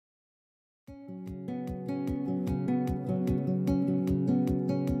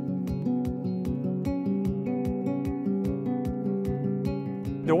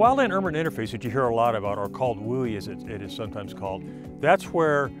The wildland-urban interface that you hear a lot about, or called WUI as it is sometimes called, that's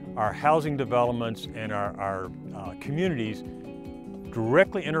where our housing developments and our communities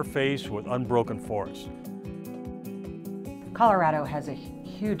directly interface with unbroken forests. Colorado has a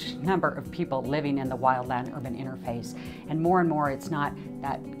huge number of people living in the wildland-urban interface, and more it's not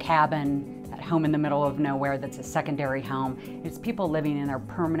that cabin, that home in the middle of nowhere that's a secondary home. It's people living in their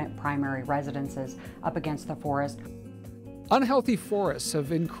permanent primary residences up against the forest. Unhealthy forests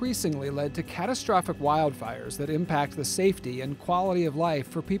have increasingly led to catastrophic wildfires that impact the safety and quality of life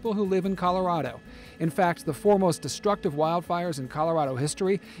for people who live in Colorado. In fact, the four most destructive wildfires in Colorado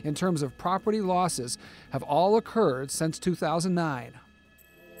history, in terms of property losses, have all occurred since 2009.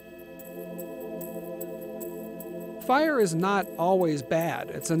 Fire is not always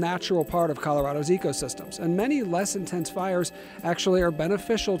bad. It's a natural part of Colorado's ecosystems, and many less intense fires actually are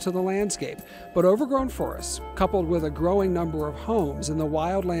beneficial to the landscape. But overgrown forests, coupled with a growing number of homes in the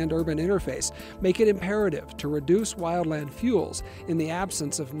wildland-urban interface, make it imperative to reduce wildland fuels in the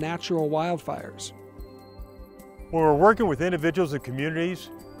absence of natural wildfires. When we're working with individuals and communities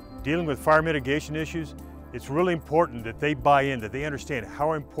dealing with fire mitigation issues, it's really important that they buy in, that they understand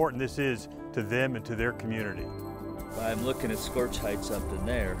how important this is to them and to their community. I'm looking at scorch heights up in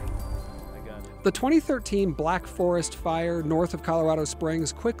there. The 2013 Black Forest fire north of Colorado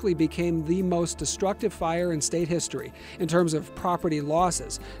Springs quickly became the most destructive fire in state history in terms of property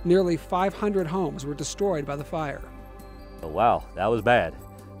losses. Nearly 500 homes were destroyed by the fire. Wow, that was bad.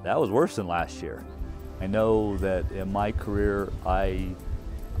 That was worse than last year. I know that in my career, I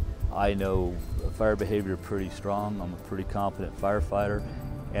know fire behavior pretty strong. I'm a pretty competent firefighter.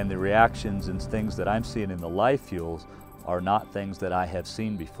 And the reactions and things that I'm seeing in the live fuels are not things that I have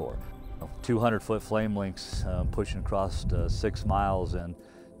seen before. 200-foot flame lengths pushing across 6 miles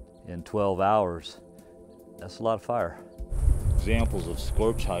in 12 hours, that's a lot of fire. Examples of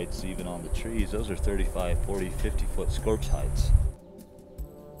scorch heights even on the trees, those are 35, 40, 50-foot scorch heights.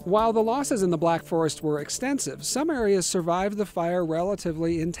 While the losses in the Black Forest were extensive, some areas survived the fire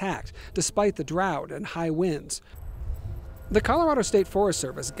relatively intact, despite the drought and high winds. The Colorado State Forest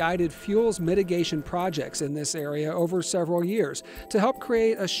Service guided fuels mitigation projects in this area over several years to help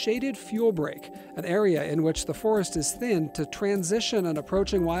create a shaded fuel break, an area in which the forest is thinned to transition an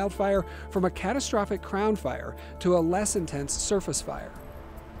approaching wildfire from a catastrophic crown fire to a less intense surface fire.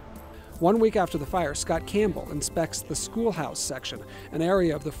 1 week after the fire, Scott Campbell inspects the schoolhouse section, an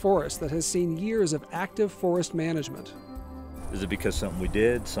area of the forest that has seen years of active forest management. Is it because something we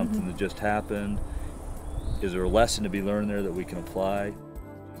did, something that just happened? Is there a lesson to be learned there that we can apply?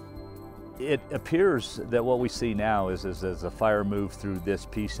 It appears that what we see now is as the fire moved through this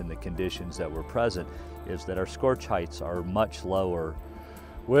piece and the conditions that were present, is that our scorch heights are much lower.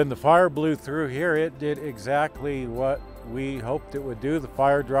 When the fire blew through here, it did exactly what we hoped it would do. The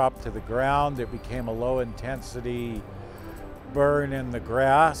fire dropped to the ground. It became a low intensity burn in the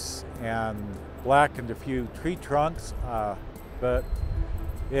grass and blackened a few tree trunks, but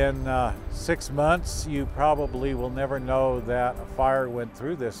in 6 months, you probably will never know that a fire went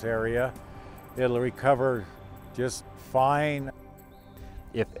through this area. It'll recover just fine.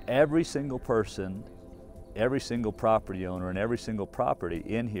 If every single person, every single property owner, and every single property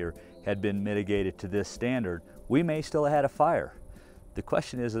in here had been mitigated to this standard, we may still have had a fire. The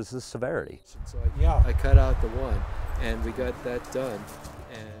question is the severity. So I cut out the one, and we got that done.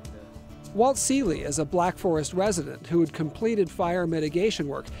 Walt Seeley is a Black Forest resident who had completed fire mitigation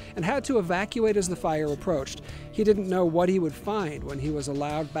work and had to evacuate as the fire approached. He didn't know what he would find when he was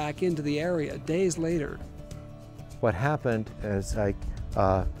allowed back into the area days later. What happened as I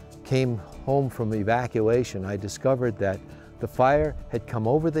came home from evacuation, I discovered that the fire had come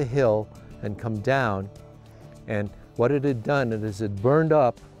over the hill and come down, and what it had done is it burned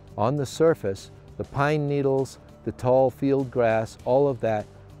up on the surface the pine needles, the tall field grass, all of that,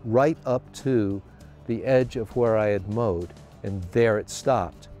 right up to the edge of where I had mowed, and there it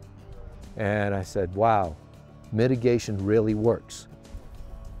stopped. And I said, wow, mitigation really works.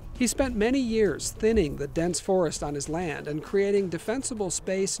 He spent many years thinning the dense forest on his land and creating defensible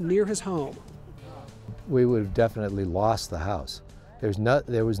space near his home. We would have definitely lost the house.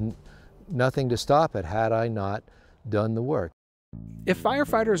 There was nothing to stop it had I not done the work. If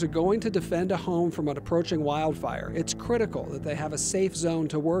firefighters are going to defend a home from an approaching wildfire, it's critical that they have a safe zone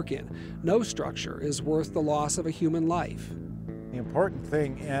to work in. No structure is worth the loss of a human life. The important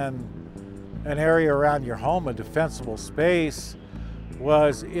thing in an area around your home, a defensible space,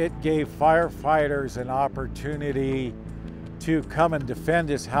 was it gave firefighters an opportunity to come and defend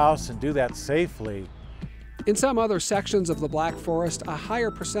his house and do that safely. In some other sections of the Black Forest, a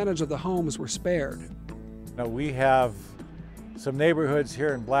higher percentage of the homes were spared. Now, we have some neighborhoods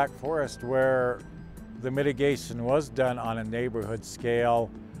here in Black Forest where the mitigation was done on a neighborhood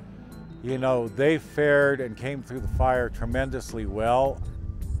scale. You know, they fared and came through the fire tremendously well.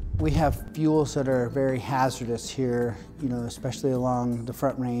 We have fuels that are very hazardous here, you know, especially along the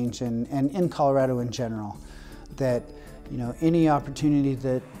Front Range and in Colorado in general, that, you know, any opportunity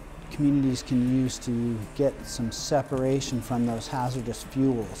that communities can use to get some separation from those hazardous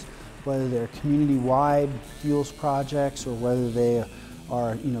fuels, whether they're community-wide fuels projects or whether they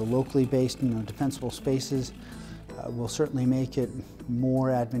are, you know, locally based, you know, defensible spaces, will certainly make it more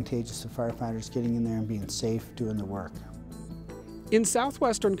advantageous to firefighters getting in there and being safe doing the work. In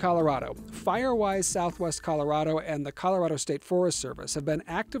southwestern Colorado, FireWise Southwest Colorado and the Colorado State Forest Service have been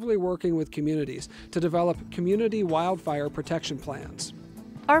actively working with communities to develop community wildfire protection plans.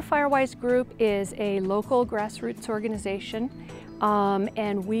 Our FireWise group is a local grassroots organization,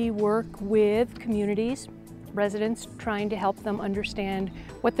 and we work with communities, residents, trying to help them understand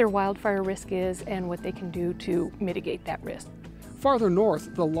what their wildfire risk is and what they can do to mitigate that risk. Farther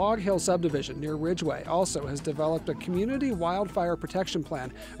north, the Log Hill subdivision near Ridgway also has developed a community wildfire protection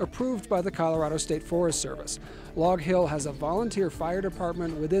plan approved by the Colorado State Forest Service. Log Hill has a volunteer fire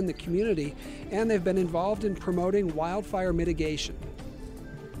department within the community, and they've been involved in promoting wildfire mitigation.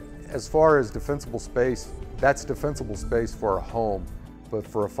 As far as defensible space, that's defensible space for a home, but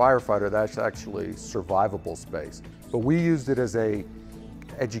for a firefighter, that's actually survivable space. But we used it as an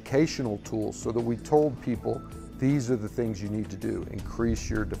educational tool so that we told people, these are the things you need to do. Increase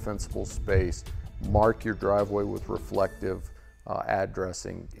your defensible space, mark your driveway with reflective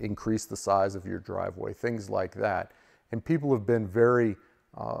addressing, increase the size of your driveway, things like that. And people have been very,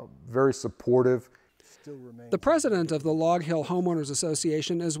 very supportive. The president of the Log Hill Homeowners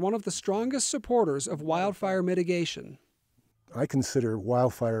Association is one of the strongest supporters of wildfire mitigation. I consider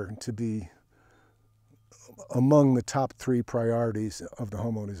wildfire to be among the top 3 priorities of the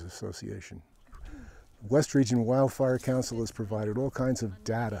Homeowners Association. West Region Wildfire Council has provided all kinds of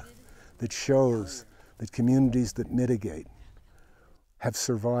data that shows that communities that mitigate have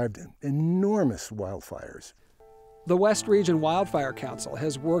survived enormous wildfires. The West Region Wildfire Council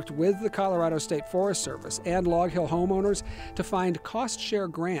has worked with the Colorado State Forest Service and Log Hill homeowners to find cost-share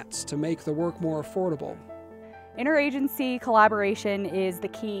grants to make the work more affordable. Interagency collaboration is the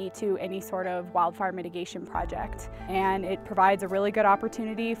key to any sort of wildfire mitigation project, and it provides a really good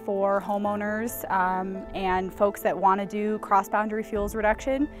opportunity for homeowners and folks that want to do cross-boundary fuels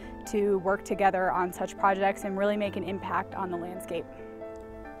reduction to work together on such projects and really make an impact on the landscape.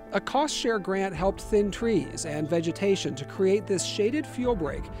 A cost-share grant helped thin trees and vegetation to create this shaded fuel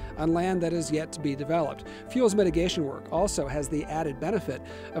break on land that is yet to be developed. Fuels mitigation work also has the added benefit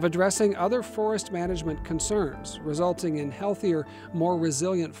of addressing other forest management concerns, resulting in healthier, more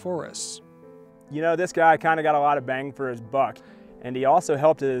resilient forests. You know, this guy kind of got a lot of bang for his buck, and he also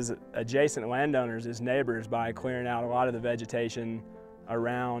helped his adjacent landowners, his neighbors, by clearing out a lot of the vegetation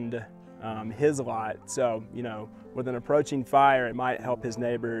around his lot. So, you know, with an approaching fire, it might help his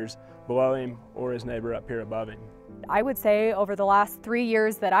neighbors below him or his neighbor up here above him. I would say over the last 3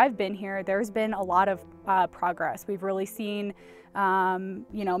 years that I've been here, there's been a lot of progress. We've really seen,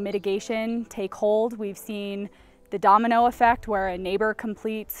 you know, mitigation take hold. We've seen the domino effect where a neighbor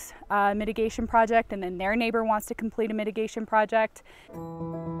completes a mitigation project and then their neighbor wants to complete a mitigation project.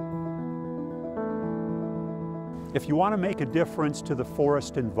 If you want to make a difference to the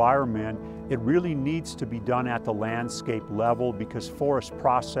forest environment, it really needs to be done at the landscape level because forest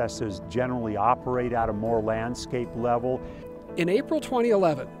processes generally operate at a more landscape level. In April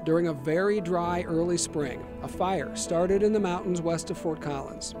 2011, during a very dry early spring, a fire started in the mountains west of Fort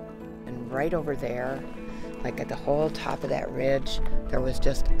Collins. And right over there, like at the whole top of that ridge, there was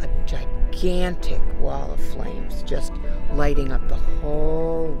just a gigantic wall of flames just lighting up the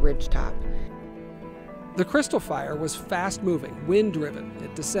whole ridgetop. The Crystal Fire was fast-moving, wind-driven.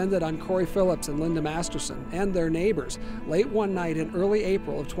 It descended on Corey Phillips and Linda Masterson and their neighbors late one night in early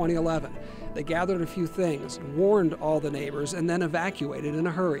April of 2011. They gathered a few things, warned all the neighbors, and then evacuated in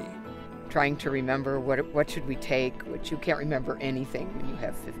a hurry. Trying to remember what should we take, which you can't remember anything when you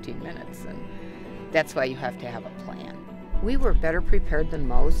have 15 minutes, and that's why you have to have a plan. We were better prepared than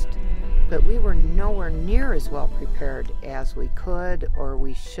most, but we were nowhere near as well prepared as we could or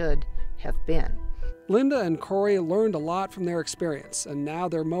we should have been. Linda and Corey learned a lot from their experience, and now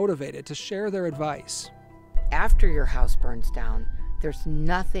they're motivated to share their advice. After your house burns down, there's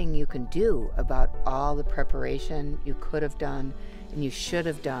nothing you can do about all the preparation you could have done and you should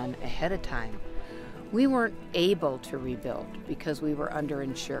have done ahead of time. We weren't able to rebuild because we were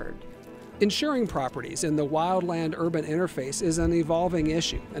underinsured. Insuring properties in the wildland-urban interface is an evolving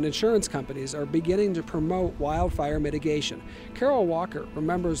issue, and insurance companies are beginning to promote wildfire mitigation. Carol Walker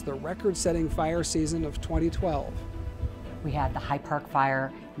remembers the record-setting fire season of 2012. We had the High Park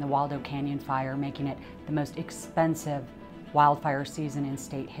fire and the Waldo Canyon fire, making it the most expensive wildfire season in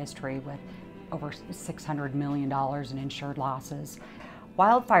state history, with over $600 million in insured losses.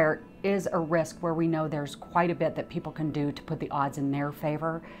 Wildfire is a risk where we know there's quite a bit that people can do to put the odds in their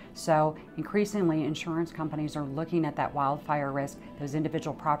favor. So increasingly, insurance companies are looking at that wildfire risk, those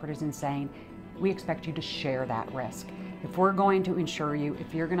individual properties, and saying, we expect you to share that risk. If we're going to insure you,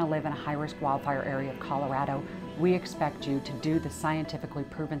 if you're going to live in a high-risk wildfire area of Colorado, we expect you to do the scientifically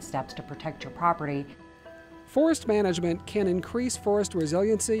proven steps to protect your property. Forest management can increase forest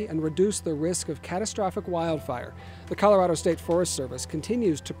resiliency and reduce the risk of catastrophic wildfire. The Colorado State Forest Service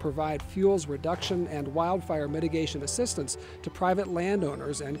continues to provide fuels reduction and wildfire mitigation assistance to private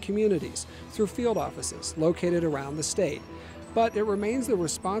landowners and communities through field offices located around the state. But it remains the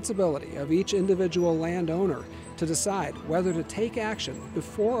responsibility of each individual landowner to decide whether to take action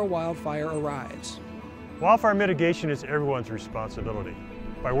before a wildfire arrives. Wildfire mitigation is everyone's responsibility.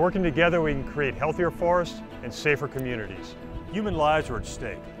 By working together, we can create healthier forests and safer communities. Human lives are at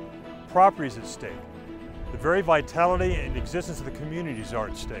stake. Property is at stake. The very vitality and existence of the communities are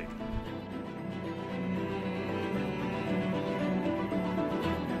at stake.